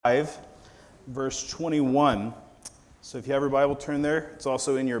5, verse 21. So if you have your Bible, turn there. It's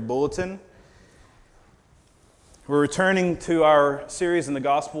also in your bulletin. We're returning to our series in the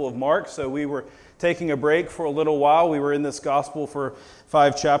Gospel of Mark. So we were taking a break for a little while. We were in this Gospel for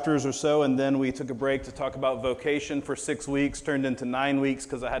 5 chapters or so, and then we took a break to talk about vocation for 6 weeks, turned into 9 weeks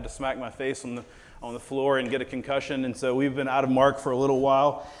because I had to smack my face on the floor and get a concussion. And so we've been out of Mark for a little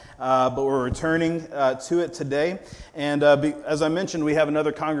while. But we're returning to it today. And as I mentioned, we have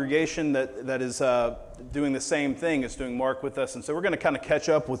another congregation that is doing the same thing. It's doing Mark with us. And so we're going to kind of catch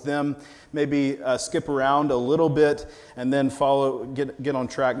up with them, maybe skip around a little bit, and then get on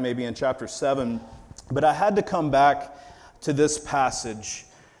track maybe in chapter 7. But I had to come back to this passage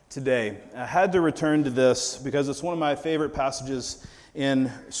today. I had to return to this because it's one of my favorite passages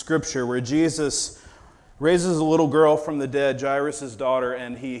in Scripture where Jesus raises a little girl from the dead, Jairus' daughter,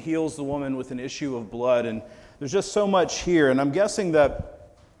 and he heals the woman with an issue of blood. And there's just so much here. And I'm guessing that,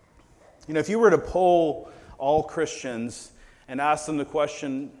 if you were to poll all Christians and ask them the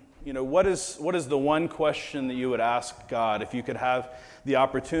question, what is the one question that you would ask God if you could have the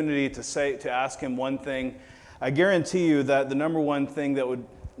opportunity to ask Him one thing? I guarantee you that the number one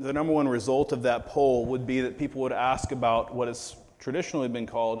result of that poll would be that people would ask about what has traditionally been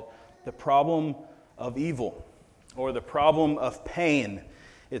called the problem of evil, or the problem of pain.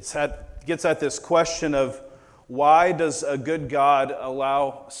 Gets at this question of why does a good God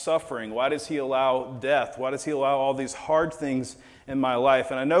allow suffering? Why does He allow death? Why does He allow all these hard things in my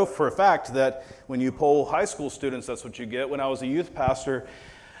life? And I know for a fact that when you poll high school students, that's what you get. When I was a youth pastor,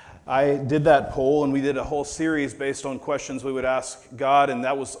 I did that poll, and we did a whole series based on questions we would ask God, and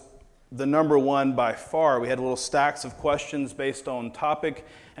that was the number one by far. We had little stacks of questions based on topic,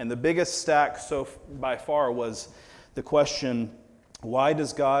 and the biggest stack by far was the question, why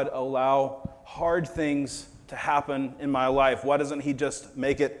does God allow hard things to happen in my life? Why doesn't He just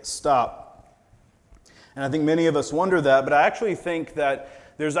make it stop? And I think many of us wonder that, but I actually think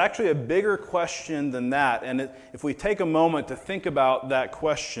that there's actually a bigger question than that. And if we take a moment to think about that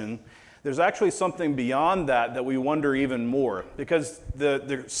question, there's actually something beyond that we wonder even more. Because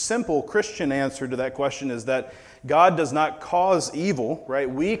the simple Christian answer to that question is that God does not cause evil, right?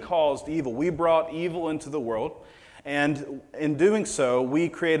 We caused evil. We brought evil into the world. And in doing so, we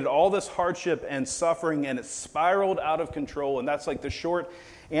created all this hardship and suffering, and it spiraled out of control. And that's like the short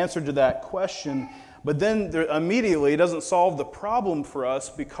answer to that question. But then immediately it doesn't solve the problem for us,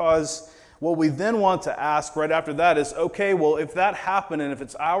 because what we then want to ask right after that is, okay, well, if that happened and if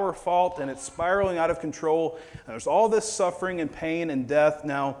it's our fault and it's spiraling out of control, and there's all this suffering and pain and death,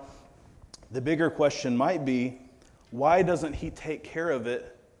 now the bigger question might be, why doesn't He take care of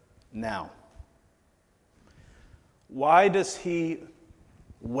it now? Why does He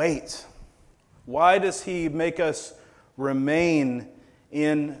wait? Why does He make us remain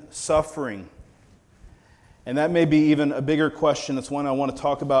in suffering? And that may be even a bigger question. It's one I want to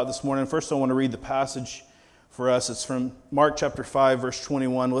talk about this morning. First, I want to read the passage for us. It's from Mark chapter 5, verse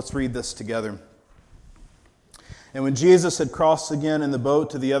 21. Let's read this together. And when Jesus had crossed again in the boat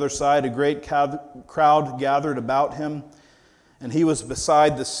to the other side, a great crowd gathered about Him, and He was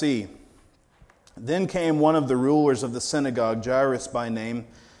beside the sea. Then came one of the rulers of the synagogue, Jairus by name,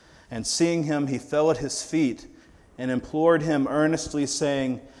 and seeing Him, he fell at His feet and implored Him earnestly,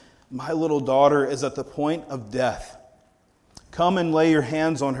 saying, "My little daughter is at the point of death. Come and lay your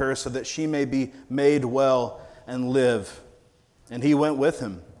hands on her so that she may be made well and live." And He went with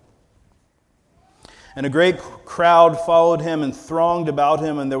him. And a great crowd followed Him and thronged about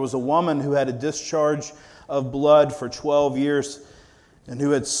Him. And there was a woman who had a discharge of blood for 12 years, and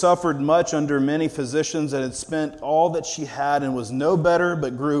who had suffered much under many physicians, and had spent all that she had, and was no better,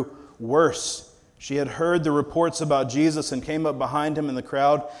 but grew worse. She had heard the reports about Jesus, and came up behind Him in the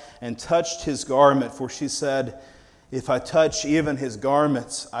crowd, and touched His garment. For she said, "If I touch even His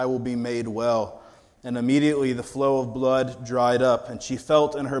garments, I will be made well." And immediately the flow of blood dried up, and she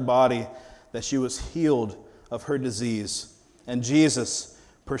felt in her body that she was healed of her disease. And Jesus,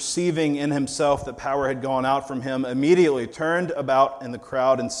 perceiving in Himself that power had gone out from Him, immediately turned about in the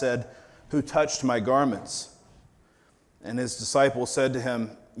crowd and said, "Who touched my garments?" And His disciples said to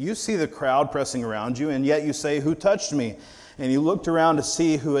Him, "You see the crowd pressing around you, and yet you say, 'Who touched me?'" And He looked around to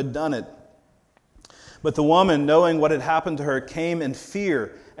see who had done it. But the woman, knowing what had happened to her, came in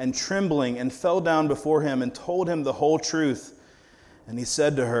fear and trembling, and fell down before Him and told Him the whole truth. And He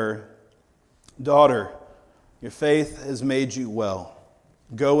said to her, "Daughter, your faith has made you well.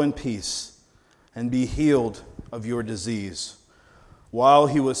 Go in peace and be healed of your disease." While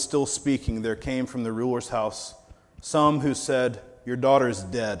He was still speaking, there came from the ruler's house some who said, "Your daughter is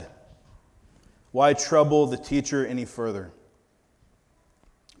dead. Why trouble the teacher any further?"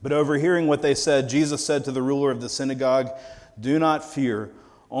 But overhearing what they said, Jesus said to the ruler of the synagogue, "Do not fear,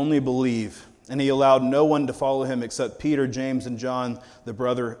 only believe." And he allowed no one to follow him except Peter, James, and John, the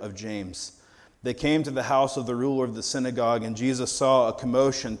brother of James. They came to the house of the ruler of the synagogue, and Jesus saw a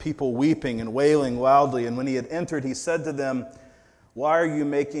commotion, people weeping and wailing loudly. And when he had entered, he said to them, "Why are you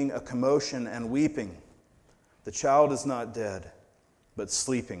making a commotion and weeping? The child is not dead, but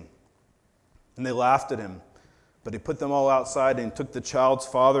sleeping." And they laughed at him. But he put them all outside and took the child's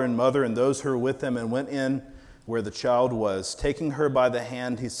father and mother and those who were with him and went in where the child was. Taking her by the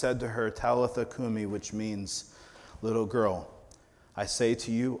hand, he said to her, "Talitha cumi," which means, "Little girl, I say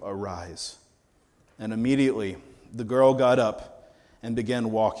to you, arise." And immediately the girl got up and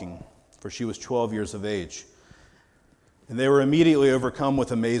began walking, for she was 12 years of age. And they were immediately overcome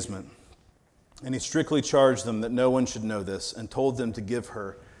with amazement. And he strictly charged them that no one should know this, and told them to give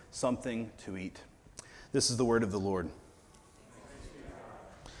her something to eat. This is the word of the Lord.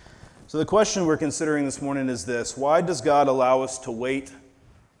 So the question we're considering this morning is this: why does God allow us to wait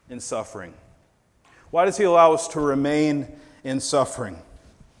in suffering? Why does he allow us to remain in suffering?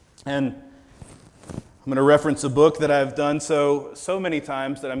 And I'm going to reference a book that I've done so many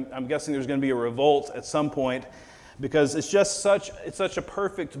times that I'm guessing there's going to be a revolt at some point, because it's such a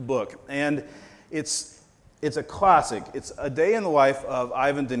perfect book. And it's a classic. It's A Day in the Life of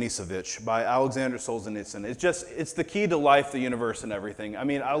Ivan Denisovich by Alexander Solzhenitsyn. It's the key to life, the universe, and everything. I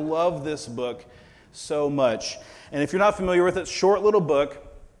mean, I love this book so much. And if you're not familiar with it, short little book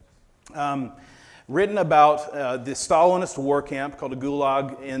written about the Stalinist war camp called a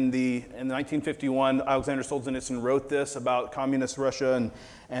Gulag in 1951. Alexander Solzhenitsyn wrote this about communist Russia,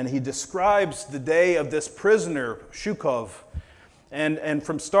 and he describes the day of this prisoner, Shukov, and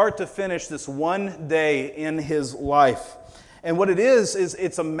from start to finish, this one day in his life. And what it is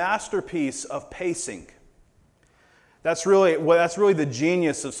it's a masterpiece of pacing. That's really the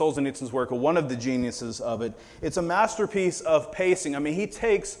genius of Solzhenitsyn's work, or one of the geniuses of it. It's a masterpiece of pacing. I mean, he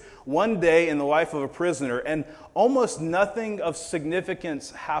takes one day in the life of a prisoner, and almost nothing of significance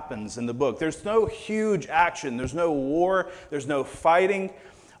happens in the book. There's no huge action. There's no war. There's no fighting.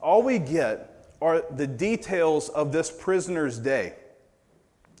 All we get are the details of this prisoner's day.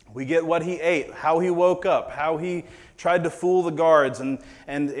 We get what he ate, how he woke up, how he tried to fool the guards, and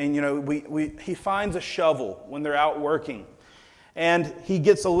you know, he finds a shovel when they're out working, and he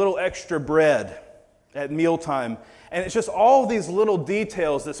gets a little extra bread at mealtime, and it's just all these little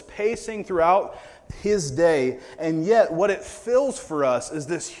details, this pacing throughout his day, and yet what it fills for us is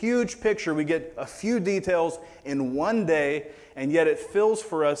this huge picture. We get a few details in one day, and yet it fills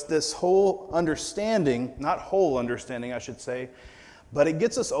for us this whole understanding, not whole understanding, I should say, but it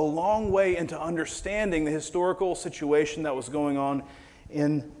gets us a long way into understanding the historical situation that was going on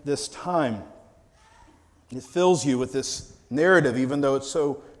in this time. It fills you with this narrative, even though it's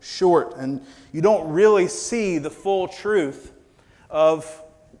so short, and you don't really see the full truth of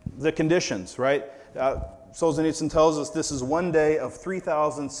the conditions, right? Solzhenitsyn tells us this is one day of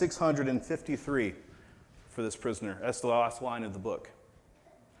 3,653 for this prisoner. That's the last line of the book.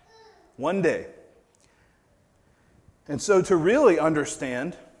 One day. And so to really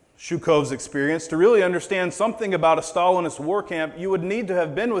understand Shukov's experience, to really understand something about a Stalinist war camp, you would need to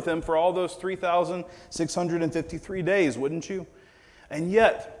have been with him for all those 3,653 days, wouldn't you? And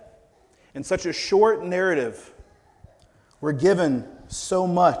yet, in such a short narrative, we're given so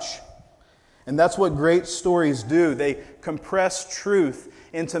much. And that's what great stories do. They compress truth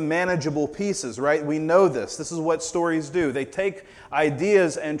into manageable pieces, right? We know this. This is what stories do. They take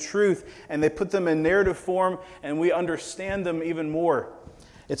ideas and truth and they put them in narrative form, and we understand them even more.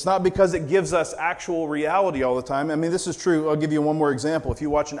 It's not because it gives us actual reality all the time. I mean, this is true. I'll give you one more example. If you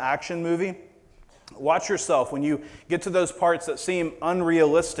watch an action movie, watch yourself when you get to those parts that seem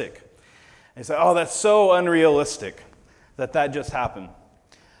unrealistic. And you say, oh, that's so unrealistic that just happened.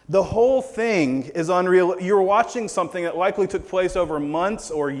 The whole thing is unreal. You're watching something that likely took place over months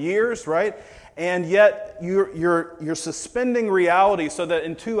or years, right? And yet you're suspending reality so that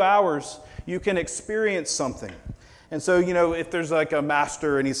in 2 hours you can experience something. And so, you know, if there's like a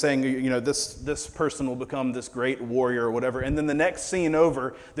master and he's saying, you know, this person will become this great warrior or whatever, and then the next scene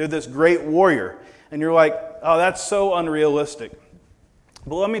over, they're this great warrior. And you're like, oh, that's so unrealistic.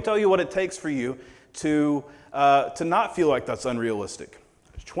 But let me tell you what it takes for you to not feel like that's unrealistic.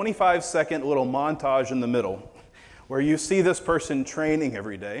 25-second little montage in the middle where you see this person training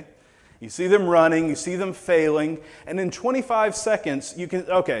every day. You see them running, you see them failing, and in 25 seconds you can,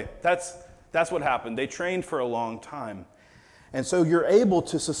 okay, that's what happened. They trained for a long time. And so you're able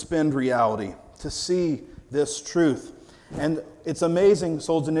to suspend reality, to see this truth. And it's amazing,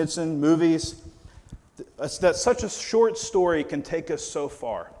 Solzhenitsyn, movies, that such a short story can take us so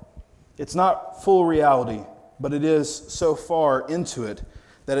far. It's not full reality, but it is so far into it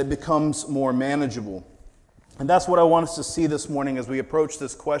that it becomes more manageable. And that's what I want us to see this morning as we approach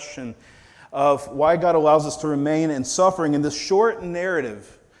this question of why God allows us to remain in suffering. In this short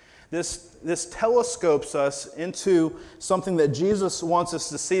narrative, this telescopes us into something that Jesus wants us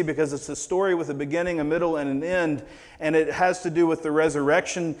to see, because it's a story with a beginning, a middle, and an end, and it has to do with the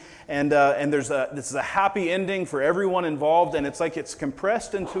resurrection, and this is a happy ending for everyone involved, and it's like it's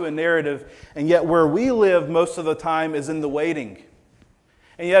compressed into a narrative, and yet where we live most of the time is in the waiting.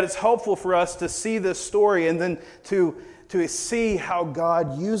 And yet it's helpful for us to see this story and then to see how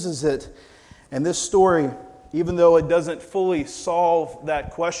God uses it. And this story, even though it doesn't fully solve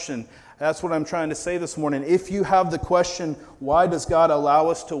that question, that's what I'm trying to say this morning. If you have the question, why does God allow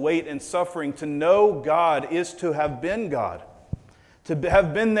us to wait in suffering? To know God is to have been God. To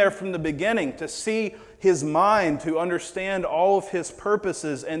have been there from the beginning, to see His mind, to understand all of His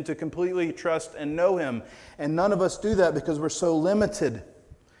purposes, and to completely trust and know Him. And none of us do that because we're so limited.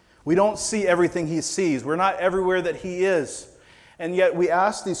 We don't see everything He sees. We're not everywhere that He is. And yet we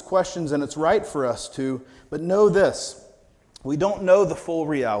ask these questions, and it's right for us to, but know this. We don't know the full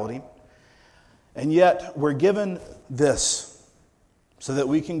reality, and yet we're given this so that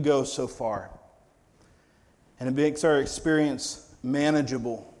we can go so far. And it makes our experience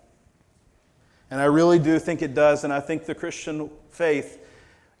manageable. And I really do think it does, and I think the Christian faith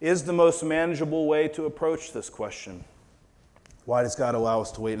is the most manageable way to approach this question. Why does God allow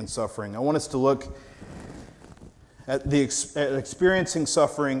us to wait in suffering? I want us to look at experiencing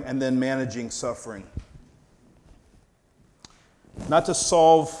suffering and then managing suffering. Not to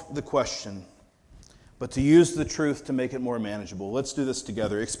solve the question, but to use the truth to make it more manageable. Let's do this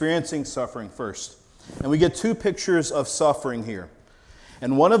together. Experiencing suffering first. And we get two pictures of suffering here.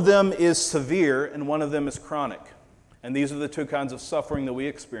 And one of them is severe and one of them is chronic. And these are the two kinds of suffering that we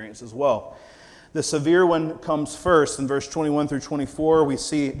experience as well. The severe one comes first. In verse 21 through 24, we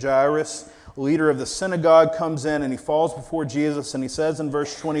see Jairus, leader of the synagogue, comes in and he falls before Jesus, and he says in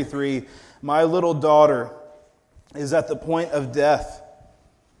verse 23, "My little daughter is at the point of death.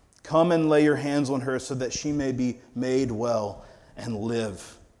 Come and lay your hands on her so that she may be made well and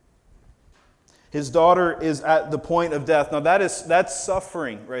live." His daughter is at the point of death. Now that's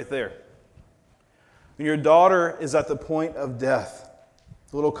suffering right there. When your daughter is at the point of death.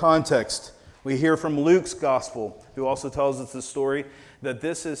 A little context. We hear from Luke's gospel, who also tells us the story, that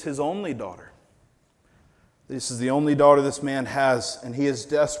this is his only daughter. This is the only daughter this man has, and he is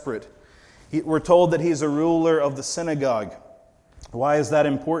desperate. We're told that he's a ruler of the synagogue. Why is that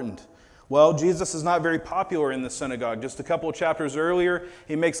important? Well, Jesus is not very popular in the synagogue. Just a couple of chapters earlier,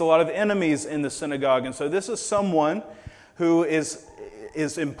 he makes a lot of enemies in the synagogue. And so this is someone who is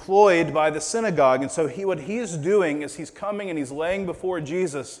employed by the synagogue. And so what he's doing is he's coming and he's laying before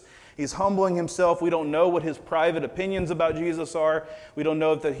Jesus. He's humbling himself. We don't know what his private opinions about Jesus are. We don't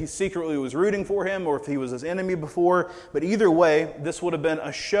know if he secretly was rooting for him or if he was his enemy before. But either way, this would have been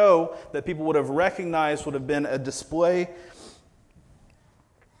a show that people would have recognized, would have been a display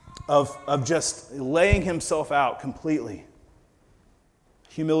of just laying himself out completely.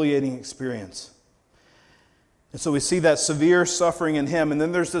 Humiliating experience. And so we see that severe suffering in him. And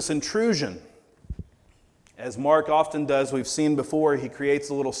then there's this intrusion. As Mark often does, we've seen before, he creates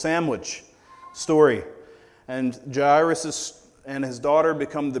a little sandwich story. And Jairus and his daughter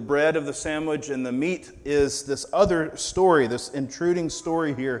become the bread of the sandwich, and the meat is this other story, this intruding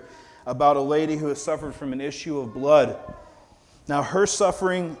story here about a lady who has suffered from an issue of blood. Now, her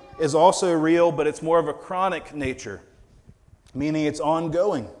suffering is also real, but it's more of a chronic nature, meaning it's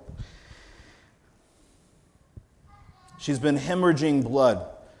ongoing. She's been hemorrhaging blood.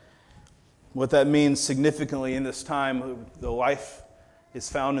 What that means significantly in this time, the life is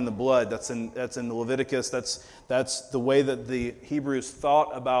found in the blood. That's in Leviticus. That's the way that the Hebrews thought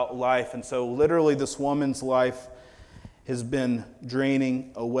about life. And so literally this woman's life has been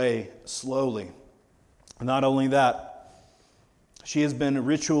draining away slowly. Not only that, she has been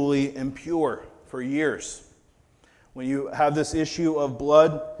ritually impure for years. When you have this issue of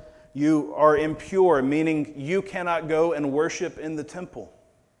blood, you are impure, meaning you cannot go and worship in the temple.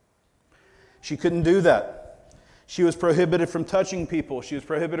 She couldn't do that. She was prohibited from touching people. She was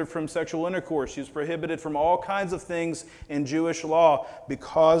prohibited from sexual intercourse. She was prohibited from all kinds of things in Jewish law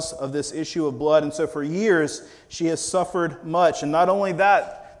because of this issue of blood. And so for years, she has suffered much. And not only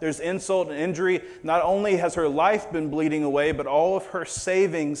that, there's insult and injury. Not only has her life been bleeding away, but all of her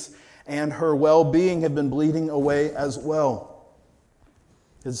savings and her well-being have been bleeding away as well.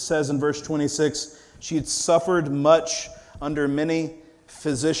 It says in verse 26, she had suffered much under many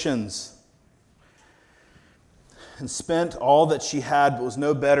physicians. and spent all that she had, but was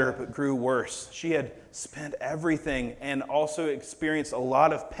no better, but grew worse. She had spent everything and also experienced a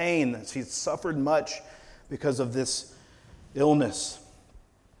lot of pain. She suffered much because of this illness.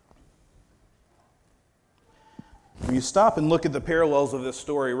 When you stop and look at the parallels of this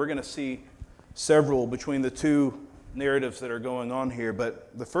story, we're going to see several between the two narratives that are going on here.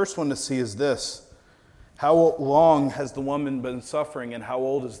 But the first one to see is this: how long has the woman been suffering, and how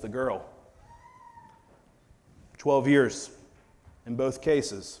old is the girl? 12 years in both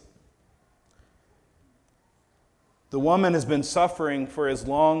cases. The woman has been suffering for as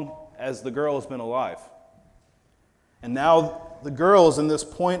long as the girl has been alive. And now the girl is in this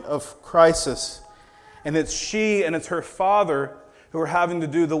point of crisis, and it's she and it's her father who are having to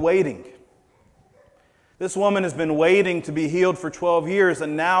do the waiting. This woman has been waiting to be healed for 12 years,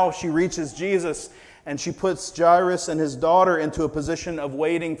 and now she reaches Jesus, and she puts Jairus and his daughter into a position of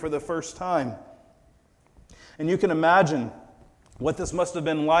waiting for the first time. And you can imagine what this must have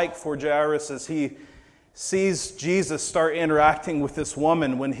been like for Jairus as he sees Jesus start interacting with this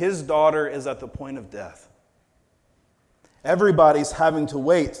woman when his daughter is at the point of death. Everybody's having to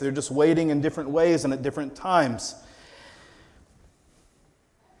wait. They're just waiting in different ways and at different times.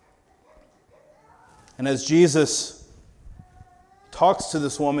 And as Jesus talks to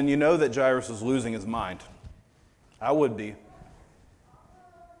this woman, you know that Jairus is losing his mind. I would be.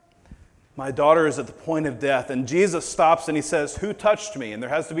 My daughter is at the point of death. And Jesus stops and he says, "Who touched me?" And there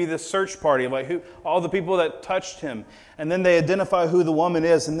has to be this search party of like all the people that touched him. And then they identify who the woman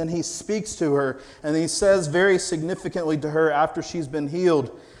is. And then he speaks to her. And he says very significantly to her after she's been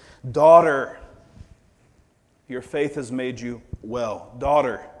healed, "Daughter, your faith has made you well."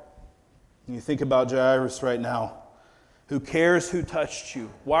 Daughter. And you think about Jairus right now. Who cares who touched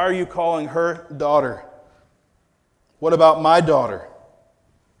you? Why are you calling her daughter? What about my daughter?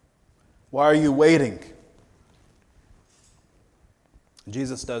 Why are you waiting?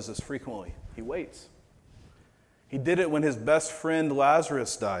 Jesus does this frequently. He waits. He did it when his best friend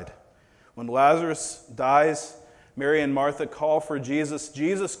Lazarus died. When Lazarus dies, Mary and Martha call for Jesus.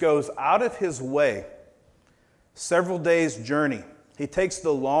 Jesus goes out of his way, several days' journey. He takes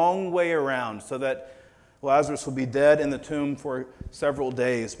the long way around so that Lazarus will be dead in the tomb for several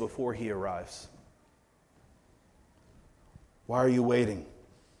days before he arrives. Why are you waiting?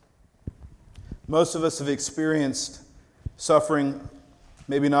 Most of us have experienced suffering,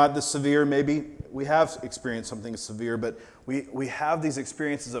 maybe not this severe, maybe we have experienced something severe, but we have these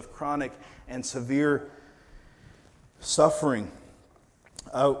experiences of chronic and severe suffering.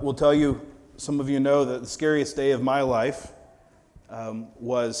 I will tell you, some of you know that the scariest day of my life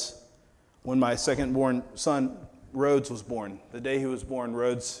was when my second-born son, Rhodes, was born. The day he was born,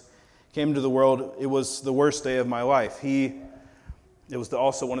 Rhodes came to the world. It was the worst day of my life. It was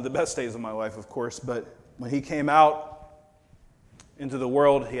also one of the best days of my life, of course, but when he came out into the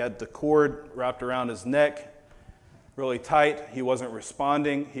world, he had the cord wrapped around his neck really tight. He wasn't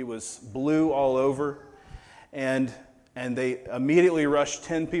responding. He was blue all over. And they immediately rushed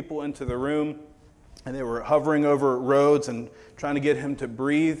 10 people into the room, and they were hovering over Rhodes and trying to get him to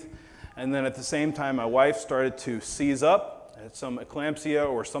breathe. And then at the same time, my wife started to seize up, had some eclampsia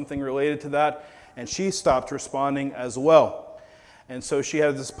or something related to that, and she stopped responding as well. And so she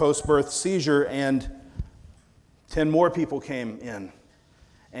had this post-birth seizure, and 10 more people came in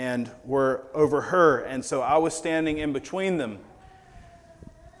and were over her. And so I was standing in between them.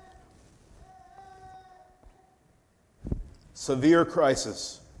 Severe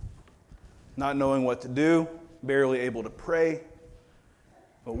crisis. Not knowing what to do, barely able to pray.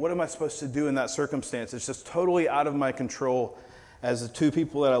 But what am I supposed to do in that circumstance? It's just totally out of my control as the two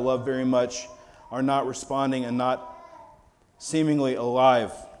people that I love very much are not responding and not seemingly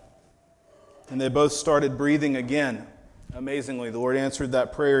alive. And they both started breathing again. Amazingly, the Lord answered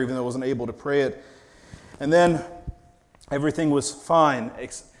that prayer even though I wasn't able to pray it. And then everything was fine.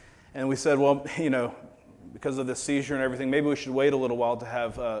 And we said, well, because of this seizure and everything, maybe we should wait a little while to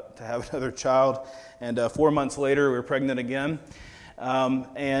have another child. And 4 months later, we were pregnant again.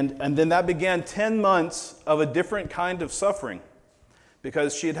 And then that began 10 months of a different kind of suffering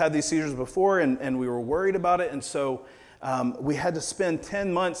because she had these seizures before and we were worried about it. And so we had to spend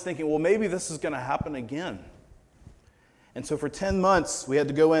 10 months thinking, well, maybe this is going to happen again. And so for 10 months, we had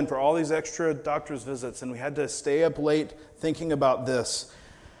to go in for all these extra doctor's visits, and we had to stay up late thinking about this.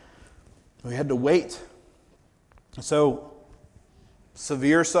 We had to wait. So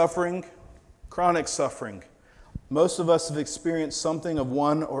severe suffering, chronic suffering. Most of us have experienced something of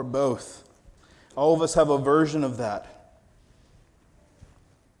one or both. All of us have a version of that.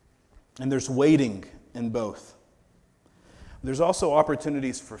 And there's waiting in both. There's also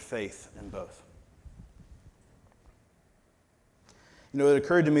opportunities for faith in both. You know, it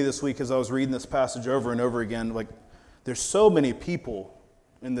occurred to me this week as I was reading this passage over and over again, like, there's so many people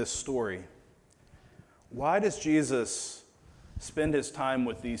in this story. Why does Jesus spend his time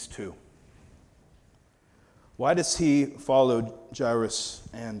with these two? Why does he follow Jairus,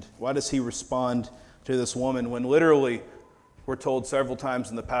 and why does he respond to this woman when literally we're told several times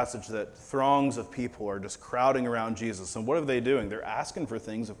in the passage that throngs of people are just crowding around Jesus? And what are they doing? They're asking for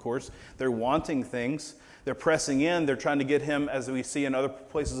things, of course. They're wanting things. They're pressing in. They're trying to get him, as we see in other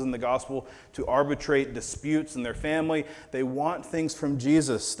places in the gospel, to arbitrate disputes in their family. They want things from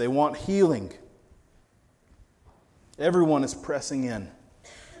Jesus. They want healing. Everyone is pressing in.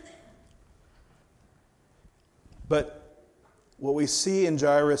 But what we see in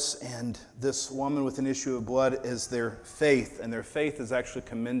Jairus and this woman with an issue of blood is their faith, and their faith is actually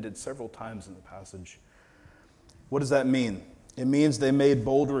commended several times in the passage. What does that mean? It means they made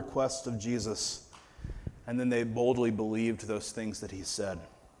bold requests of Jesus, and then they boldly believed those things that he said.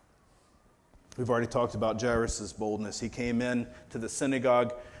 We've already talked about Jairus' boldness. He came in to the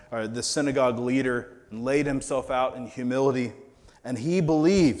synagogue leader, and laid himself out in humility, and he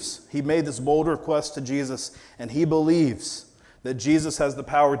believes. He made this bold request to Jesus, and he believes that Jesus has the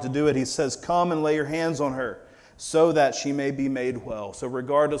power to do it. He says, "Come and lay your hands on her so that she may be made well." So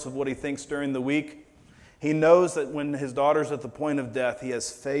regardless of what he thinks during the week, he knows that when his daughter's at the point of death, he has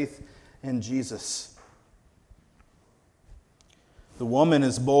faith in Jesus. The woman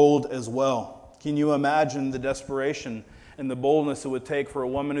is bold as well. Can you imagine the desperation and the boldness it would take for a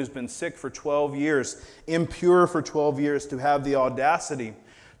woman who's been sick for 12 years, impure for 12 years, to have the audacity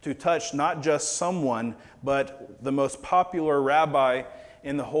to touch not just someone, but the most popular rabbi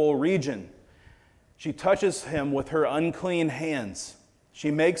in the whole region? She touches him with her unclean hands.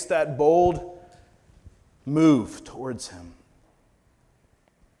 She makes that bold move towards him.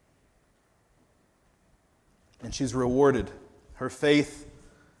 And she's rewarded. Her faith,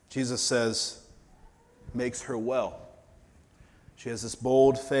 Jesus says, makes her well. She has this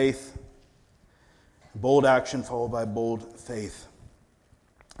bold faith, bold action followed by bold faith.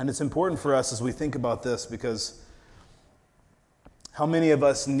 And it's important for us as we think about this, because how many of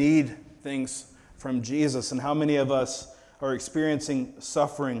us need things from Jesus, and how many of us are experiencing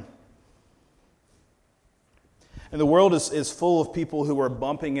suffering? And the world is full of people who are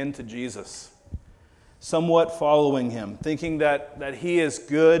bumping into Jesus, somewhat following him, thinking that he is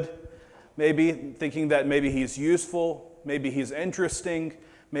good, maybe thinking that maybe he's useful, maybe he's interesting,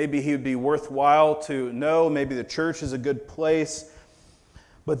 maybe he would be worthwhile to know, maybe the church is a good place.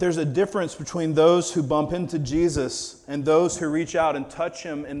 But there's a difference between those who bump into Jesus and those who reach out and touch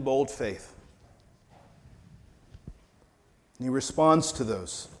him in bold faith. And he responds to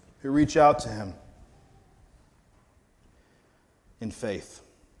those who reach out to him in faith.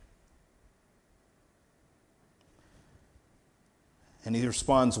 And he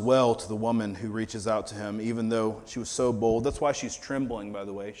responds well to the woman who reaches out to him, even though she was so bold. That's why she's trembling, by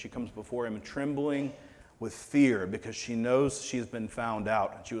the way. She comes before him trembling with fear, because she knows she's been found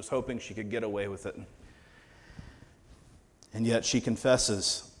out, and she was hoping she could get away with it. And yet she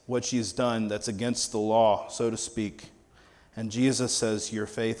confesses what she's done that's against the law, so to speak. And Jesus says, "Your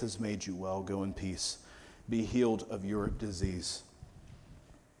faith has made you well. Go in peace. Be healed of your disease."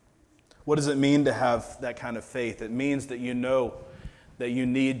 What does it mean to have that kind of faith? It means that you know that you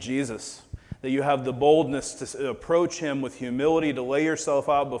need Jesus, that you have the boldness to approach him with humility, to lay yourself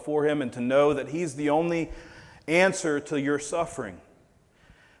out before him, and to know that he's the only answer to your suffering.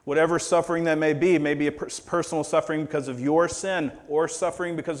 Whatever suffering that may be a personal suffering because of your sin, or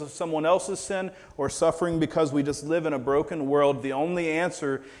suffering because of someone else's sin, or suffering because we just live in a broken world. The only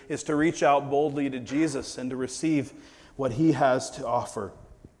answer is to reach out boldly to Jesus and to receive what he has to offer.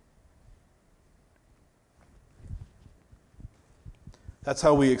 That's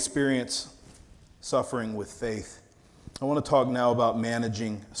how we experience suffering with faith. I want to talk now about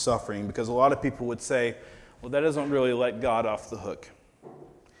managing suffering, because a lot of people would say, well, that doesn't really let God off the hook.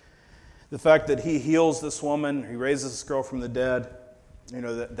 The fact that he heals this woman, he raises this girl from the dead,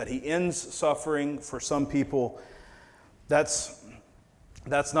 that he ends suffering for some people, that's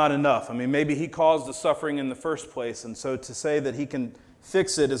not enough. I mean, maybe he caused the suffering in the first place, and so to say that he can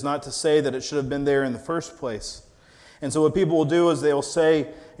fix it is not to say that it should have been there in the first place. And so what people will do is they will say,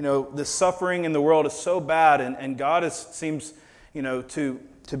 the suffering in the world is so bad, and God seems,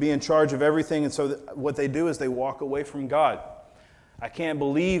 to be in charge of everything. And so what they do is they walk away from God. I can't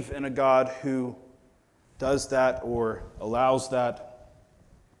believe in a God who does that or allows that.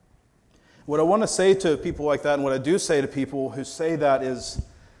 What I want to say to people like that, and what I do say to people who say that, is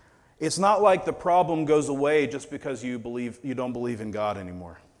it's not like the problem goes away just because you don't believe in God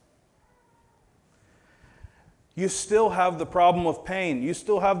anymore. You still have the problem of pain. You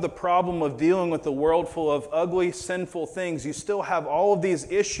still have the problem of dealing with a world full of ugly, sinful things. You still have all of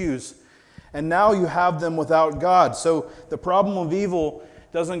these issues, and now you have them without God. So the problem of evil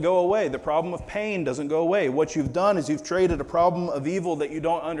doesn't go away. The problem of pain doesn't go away. What you've done is you've traded a problem of evil that you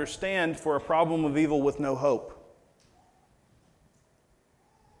don't understand for a problem of evil with no hope.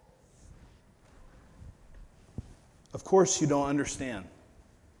 Of course you don't understand.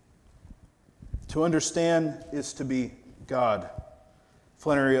 To understand is to be God.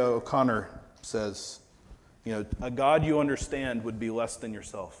 Flannery O'Connor says, a God you understand would be less than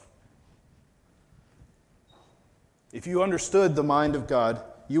yourself. If you understood the mind of God,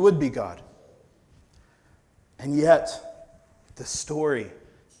 you would be God. And yet, the story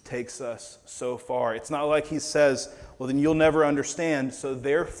takes us so far. It's not like he says, well, then you'll never understand, so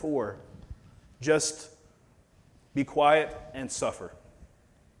therefore, just be quiet and suffer.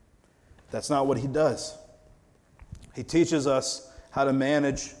 That's not what he does. He teaches us how to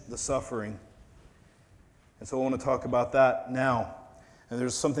manage the suffering. And so I want to talk about that now. And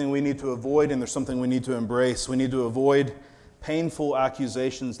there's something we need to avoid, and there's something we need to embrace. We need to avoid painful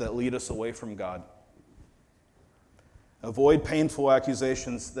accusations that lead us away from God. Avoid painful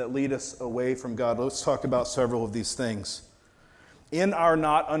accusations that lead us away from God. Let's talk about several of these things. In our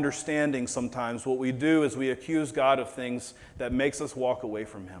not understanding sometimes, what we do is we accuse God of things that makes us walk away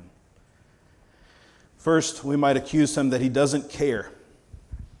from Him. First, we might accuse Him that He doesn't care.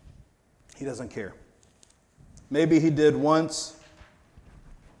 He doesn't care. Maybe He did once.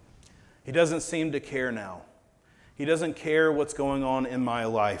 He doesn't seem to care now. He doesn't care what's going on in my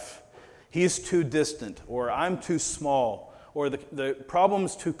life. He's too distant, or I'm too small, or the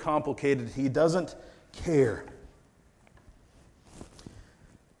problem's too complicated. He doesn't care.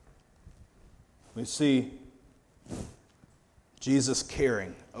 We see Jesus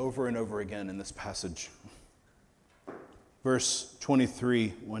caring over and over again in this passage. Verse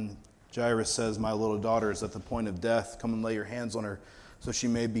 23, when Jairus says, "My little daughter is at the point of death. Come and lay your hands on her so she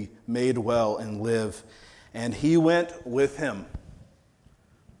may be made well and live." And he went with him.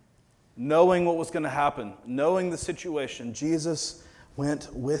 Knowing what was going to happen, knowing the situation, Jesus went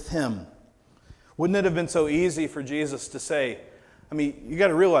with him. Wouldn't it have been so easy for Jesus to say, you got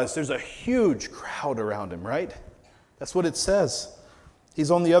to realize there's a huge crowd around him, right? That's what it says.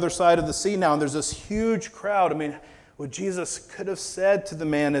 He's on the other side of the sea now, and there's this huge crowd. What Jesus could have said to the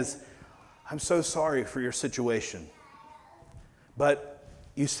man is, "I'm so sorry for your situation, but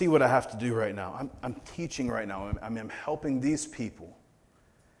you see what I have to do right now. I'm teaching right now. I'm helping these people."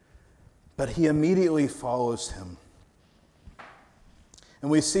 But he immediately follows him. And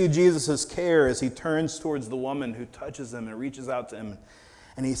we see Jesus' care as he turns towards the woman who touches him and reaches out to him.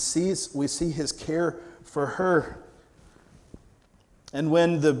 And we see his care for her. And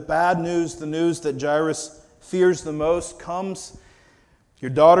when the bad news, the news that Jairus fears the most comes,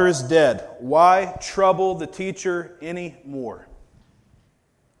 your daughter is dead. Why trouble the teacher anymore?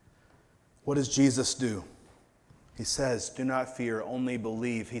 What does Jesus do? He says, "Do not fear, only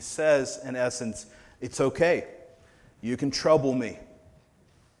believe." He says, in essence, it's okay. You can trouble me.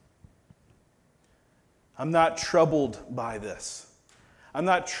 I'm not troubled by this. I'm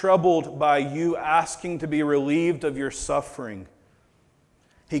not troubled by you asking to be relieved of your suffering.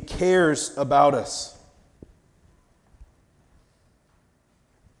 He cares about us.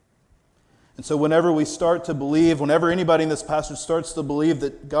 And so whenever we start to believe, whenever anybody in this passage starts to believe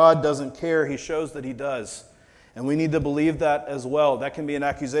that God doesn't care, he shows that he does. And we need to believe that as well. That can be an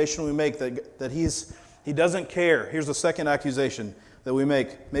accusation we make, that he doesn't care. Here's the second accusation that we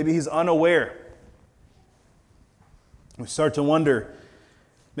make. Maybe he's unaware. We start to wonder,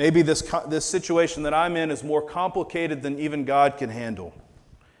 maybe this situation that I'm in is more complicated than even God can handle.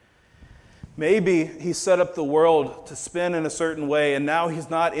 Maybe he set up the world to spin in a certain way, and now he's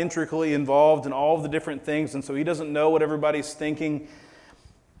not intricately involved in all of the different things, and so he doesn't know what everybody's thinking.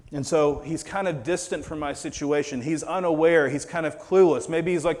 And so he's kind of distant from my situation. He's unaware. He's kind of clueless.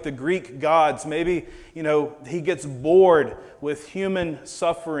 Maybe he's like the Greek gods. Maybe, he gets bored with human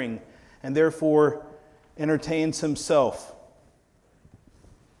suffering and therefore entertains himself.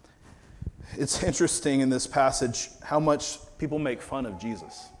 It's interesting in this passage how much people make fun of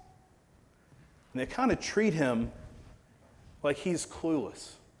Jesus. And they kind of treat him like he's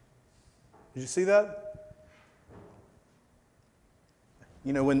clueless. Did you see that?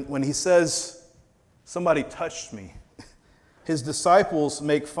 When he says, "Somebody touched me," his disciples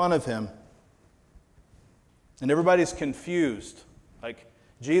make fun of him. And everybody's confused. Like,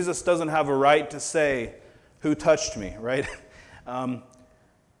 Jesus doesn't have a right to say, "Who touched me?" Right?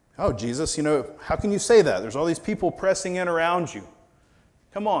 "Oh, Jesus, how can you say that? There's all these people pressing in around you.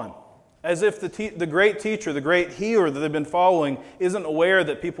 Come on." As if the great teacher, the great healer that they've been following isn't aware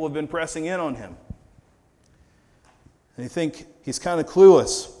that people have been pressing in on him. And you think he's kind of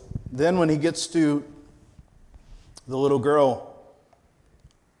clueless. Then when he gets to the little girl,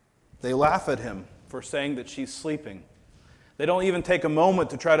 they laugh at him for saying that she's sleeping. They don't even take a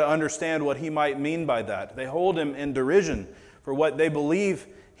moment to try to understand what he might mean by that. They hold him in derision for what they believe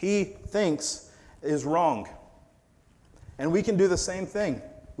he thinks is wrong. And we can do the same thing.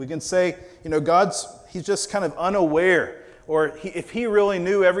 We can say, he's just kind of unaware. Or if he really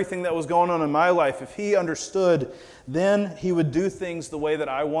knew everything that was going on in my life, if he understood, then he would do things the way that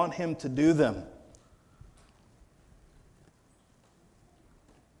I want him to do them.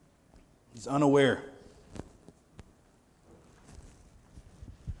 He's unaware.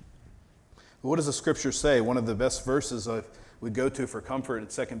 But what does the Scripture say? One of the best verses we go to for comfort in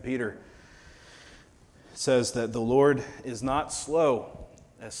 2 Peter says that the Lord is not slow,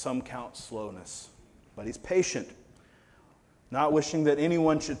 as some count slowness, but he's patient, not wishing that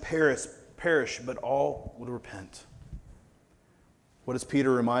anyone should perish, but all would repent. What is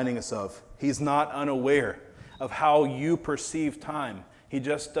Peter reminding us of? He's not unaware of how you perceive time. He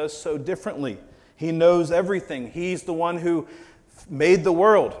just does so differently. He knows everything. He's the one who made the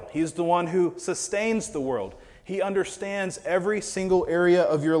world. He's the one who sustains the world. He understands every single area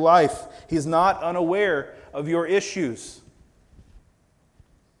of your life. He's not unaware of your issues.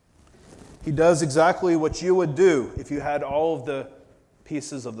 He does exactly what you would do if you had all of the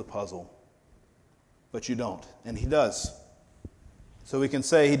pieces of the puzzle. But you don't, and he does. So we can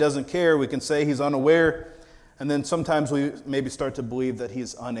say he doesn't care, we can say he's unaware, and then sometimes we maybe start to believe that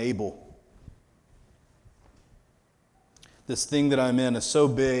he's unable. This thing that I'm in is so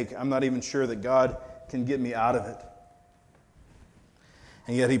big, I'm not even sure that God can get me out of it.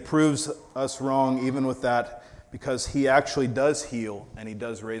 And yet he proves us wrong even with that, because he actually does heal and he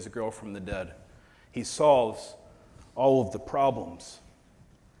does raise a girl from the dead. He solves all of the problems,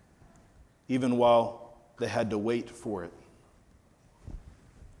 even while they had to wait for it.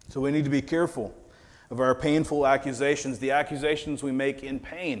 So we need to be careful of our painful accusations, the accusations we make in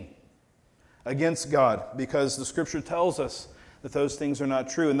pain against God, because the Scripture tells us that those things are not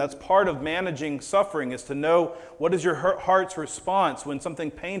true. And that's part of managing suffering, is to know what is your heart's response when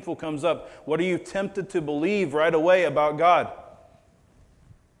something painful comes up. What are you tempted to believe right away about God?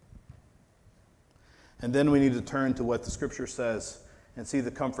 And then we need to turn to what the Scripture says and see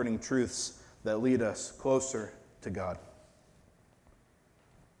the comforting truths that lead us closer to God.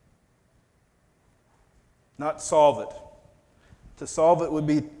 Not solve it. To solve it would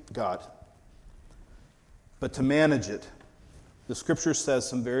be God. But to manage it, the Scripture says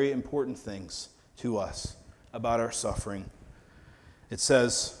some very important things to us about our suffering. It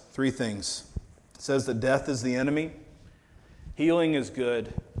says 3 things. It says that death is the enemy, healing is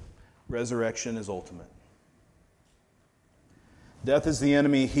good, resurrection is ultimate. Death is the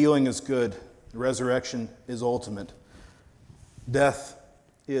enemy, healing is good, resurrection is ultimate. Death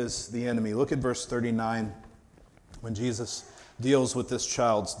is the enemy. Look at verse 39 when Jesus deals with this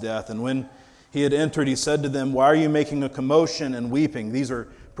child's death. And when he had entered, he said to them, "Why are you making a commotion and weeping?" These are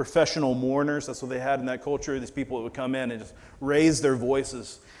professional mourners. That's what they had in that culture. These people that would come in and just raise their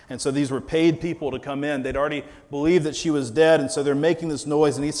voices. And so these were paid people to come in. They'd already believed that she was dead, and so they're making this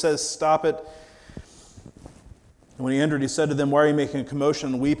noise. And he says, "Stop it." And when he entered, he said to them, "Why are you making a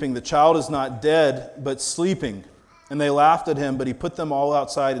commotion and weeping? The child is not dead, but sleeping." And they laughed at him, but he put them all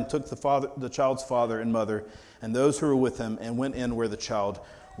outside and took the child's father and mother and those who were with him and went in where the child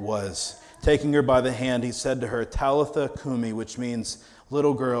was. Taking her by the hand, he said to her, "Talitha cumi," which means,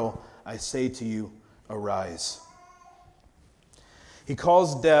 "Little girl, I say to you, arise." He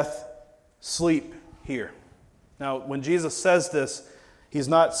calls death sleep here. Now, when Jesus says this, he's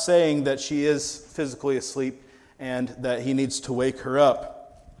not saying that she is physically asleep and that he needs to wake her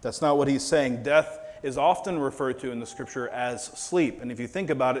up. That's not what he's saying. Death is often referred to in the Scripture as sleep. And if you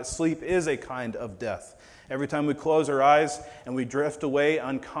think about it, sleep is a kind of death. Every time we close our eyes and we drift away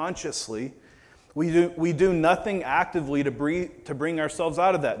unconsciously, we do nothing actively to bring ourselves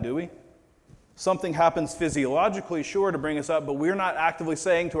out of that, do we? Something happens physiologically, sure, to bring us up, but we're not actively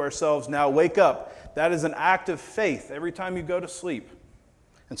saying to ourselves, "Now wake up." That is an act of faith every time you go to sleep.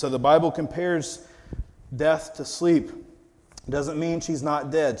 And so the Bible compares death to sleep. It doesn't mean she's not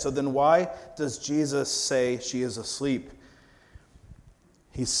dead. So then why does Jesus say she is asleep?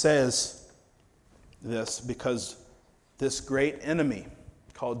 He says this because this great enemy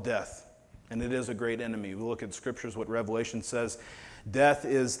called death, and it is a great enemy. We look at Scriptures, what Revelation says. Death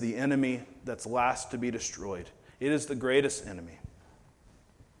is the enemy that's last to be destroyed. It is the greatest enemy.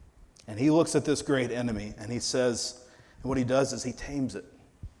 And he looks at this great enemy and he says, and what he does is he tames it.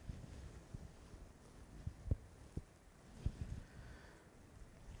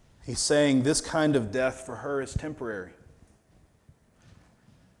 He's saying this kind of death for her is temporary.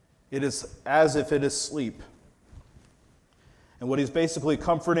 It is as if it is sleep. And what he's basically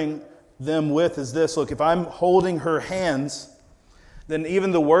comforting them with is this: look, if I'm holding her hands, then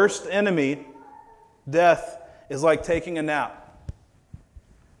even the worst enemy, death, is like taking a nap,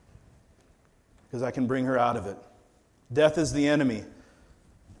 because I can bring her out of it. Death is the enemy.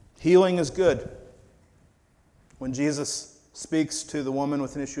 Healing is good. When Jesus speaks to the woman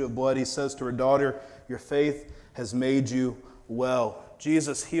with an issue of blood, he says to her, "Daughter, your faith has made you well."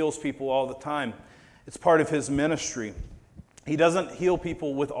 Jesus heals people all the time. It's part of his ministry. He doesn't heal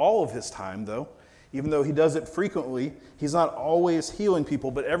people with all of his time, though. Even though he does it frequently, he's not always healing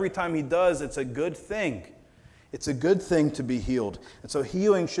people. But every time he does, it's a good thing. It's a good thing to be healed. And so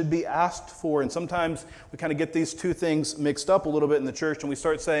healing should be asked for. And sometimes we kind of get these two things mixed up a little bit in the church, and we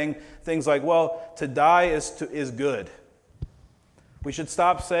start saying things like, well, to die is good. We should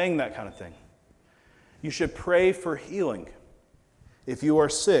stop saying that kind of thing. You should pray for healing. If you are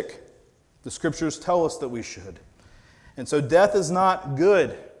sick, the scriptures tell us that we should. And so death is not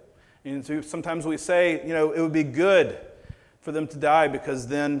good. And so sometimes we say, it would be good for them to die because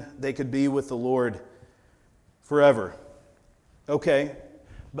then they could be with the Lord forever. Okay,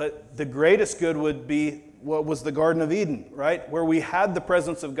 but the greatest good would be what was the Garden of Eden, right? Where we had the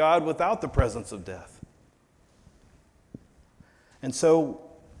presence of God without the presence of death. And so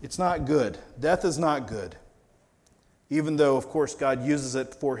it's not good. Death is not good. Even though, of course, God uses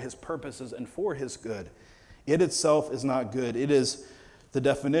it for his purposes and for his good. It itself is not good. It is the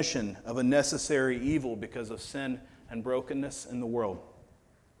definition of a necessary evil because of sin and brokenness in the world.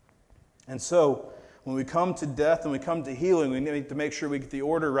 And so, when we come to death and we come to healing, we need to make sure we get the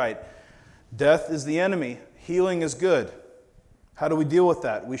order right. Death is the enemy. Healing is good. How do we deal with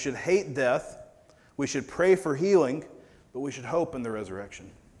that? We should hate death. We should pray for healing, but we should hope in the resurrection.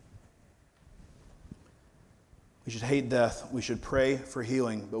 We should hate death. We should pray for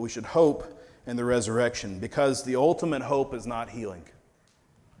healing, but we should hope in the resurrection, because the ultimate hope is not healing.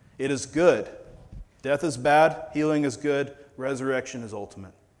 It is good. Death is bad. Healing is good. Resurrection is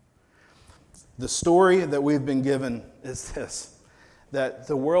ultimate. The story that we've been given is this: that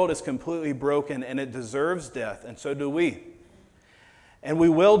the world is completely broken and it deserves death, and so do we. And we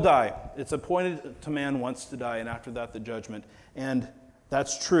will die. It's appointed to man once to die, and after that the judgment. And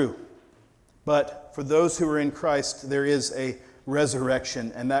that's true. But for those who are in Christ, there is a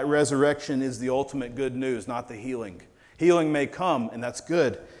resurrection, and that resurrection is the ultimate good news, not the healing. Healing may come, and that's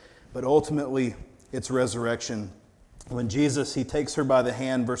good, but ultimately it's resurrection. When Jesus, he takes her by the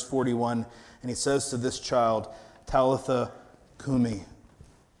hand, verse 41, and he says to this child, Talitha Kumi.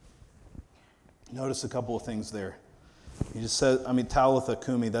 Notice a couple of things there. He just said, Talitha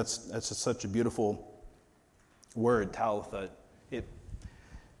Kumi, that's just such a beautiful word, Talitha.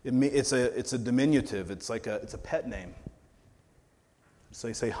 It's a diminutive. It's a pet name. So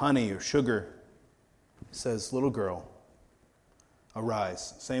you say honey or sugar. It says little girl,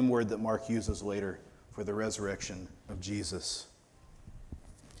 arise. Same word that Mark uses later for the resurrection of Jesus.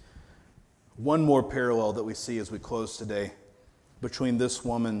 One more parallel that we see as we close today between this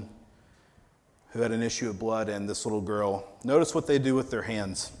woman who had an issue of blood and this little girl. Notice what they do with their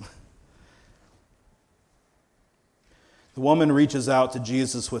hands. The woman reaches out to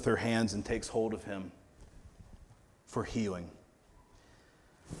Jesus with her hands and takes hold of him for healing.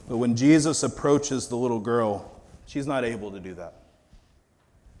 But when Jesus approaches the little girl, she's not able to do that.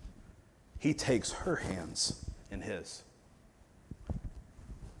 He takes her hands in his.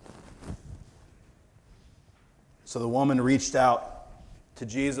 So the woman reached out to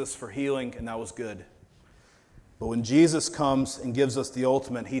Jesus for healing, and that was good. But when Jesus comes and gives us the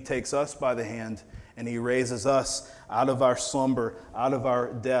ultimate, he takes us by the hand and he raises us out of our slumber, out of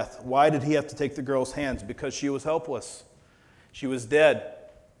our death. Why did he have to take the girl's hands? Because she was helpless. She was dead.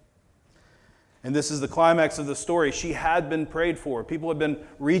 And this is the climax of the story. She had been prayed for. People had been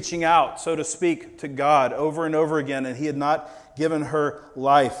reaching out, so to speak, to God over and over again, and he had not given her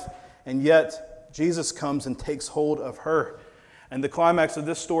life. And yet, Jesus comes and takes hold of her. And the climax of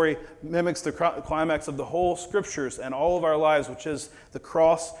this story mimics the climax of the whole Scriptures and all of our lives, which is the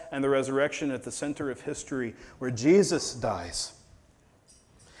cross and the resurrection at the center of history, where Jesus dies.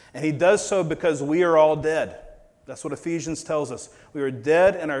 And he does so because we are all dead. That's what Ephesians tells us. We were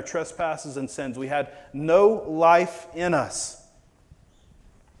dead in our trespasses and sins. We had no life in us.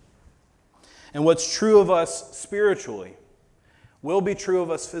 And what's true of us spiritually will be true of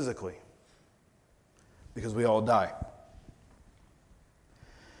us physically, because we all die.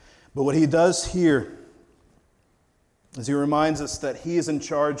 But what he does here is he reminds us that he is in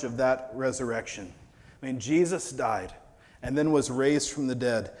charge of that resurrection. Jesus died, and then was raised from the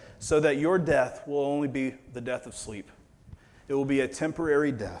dead, so that your death will only be the death of sleep. It will be a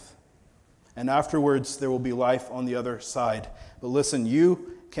temporary death, and afterwards there will be life on the other side. But listen,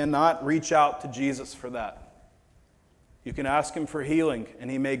 you cannot reach out to Jesus for that. You can ask him for healing, and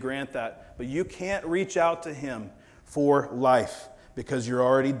he may grant that, but you can't reach out to him for life because you're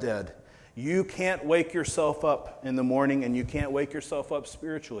already dead. You can't wake yourself up in the morning, and you can't wake yourself up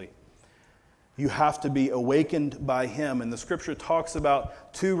spiritually. You have to be awakened by him. And the scripture talks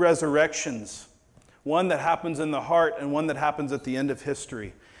about two resurrections, one that happens in the heart and one that happens at the end of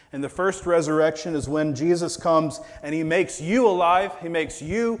history. And the first resurrection is when Jesus comes and he makes you alive. He makes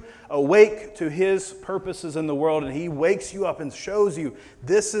you awake to his purposes in the world, and he wakes you up and shows you,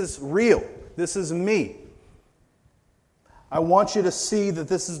 this is real. This is me. I want you to see that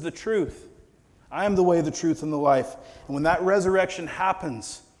this is the truth. I am the way, the truth, and the life. And when that resurrection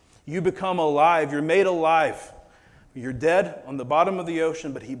happens, you become alive. You're made alive. You're dead on the bottom of the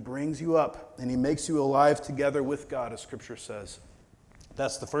ocean, but he brings you up and he makes you alive together with God, as Scripture says.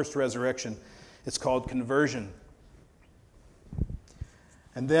 That's the first resurrection. It's called conversion.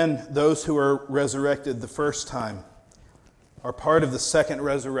 And then those who are resurrected the first time are part of the second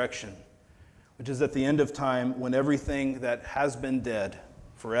resurrection, which is at the end of time, when everything that has been dead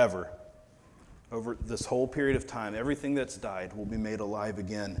forever, over this whole period of time, everything that's died will be made alive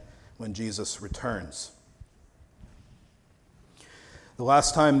again when Jesus returns. The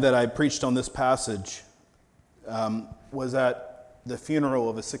last time that I preached on this passage was at the funeral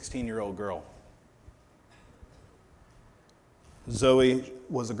of a 16-year-old girl. Zoe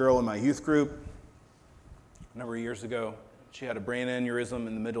was a girl in my youth group a number of years ago. She had a brain aneurysm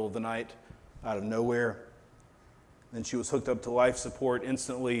in the middle of the night, out of nowhere. Then she was hooked up to life support,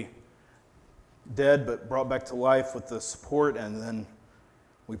 instantly dead, but brought back to life with the support, and then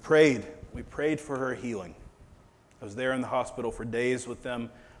we prayed. We prayed for her healing. I was there in the hospital for days with them,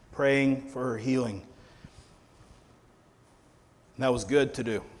 praying for her healing. And that was good to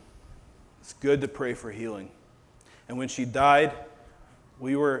do. It's good to pray for healing. And when she died,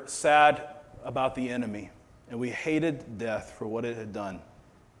 we were sad about the enemy, and we hated death for what it had done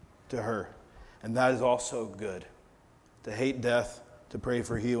to her. And that is also good. To hate death, to pray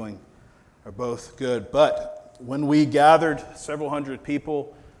for healing are both good. But when we gathered several hundred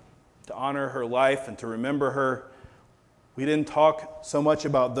people to honor her life and to remember her, we didn't talk so much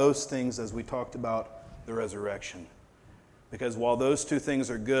about those things as we talked about the resurrection. Because while those two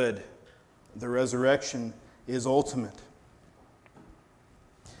things are good, the resurrection is ultimate.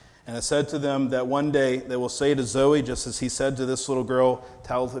 And I said to them that one day they will say to Zoe, just as he said to this little girl,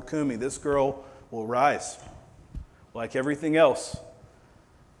 Talitha Kumi, this girl will rise like everything else.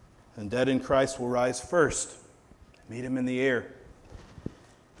 And dead in Christ will rise first, meet him in the air,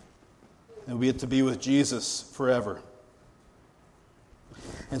 and we get to be with Jesus forever.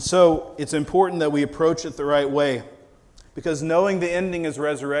 And so it's important that we approach it the right way, because knowing the ending is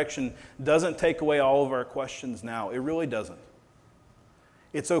resurrection doesn't take away all of our questions now. It really doesn't.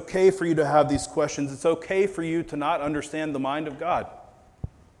 It's okay for you to have these questions. It's okay for you to not understand the mind of God.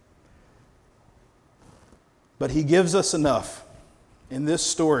 But he gives us enough in this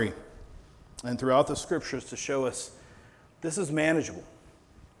story and throughout the scriptures to show us this is manageable.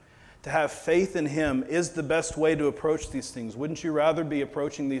 To have faith in him is the best way to approach these things. Wouldn't you rather be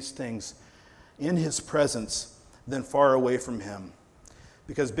approaching these things in his presence than far away from him?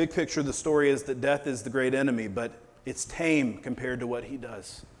 Because big picture of the story is that death is the great enemy, but it's tame compared to what he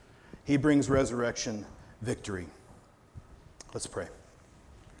does. He brings resurrection victory. Let's pray.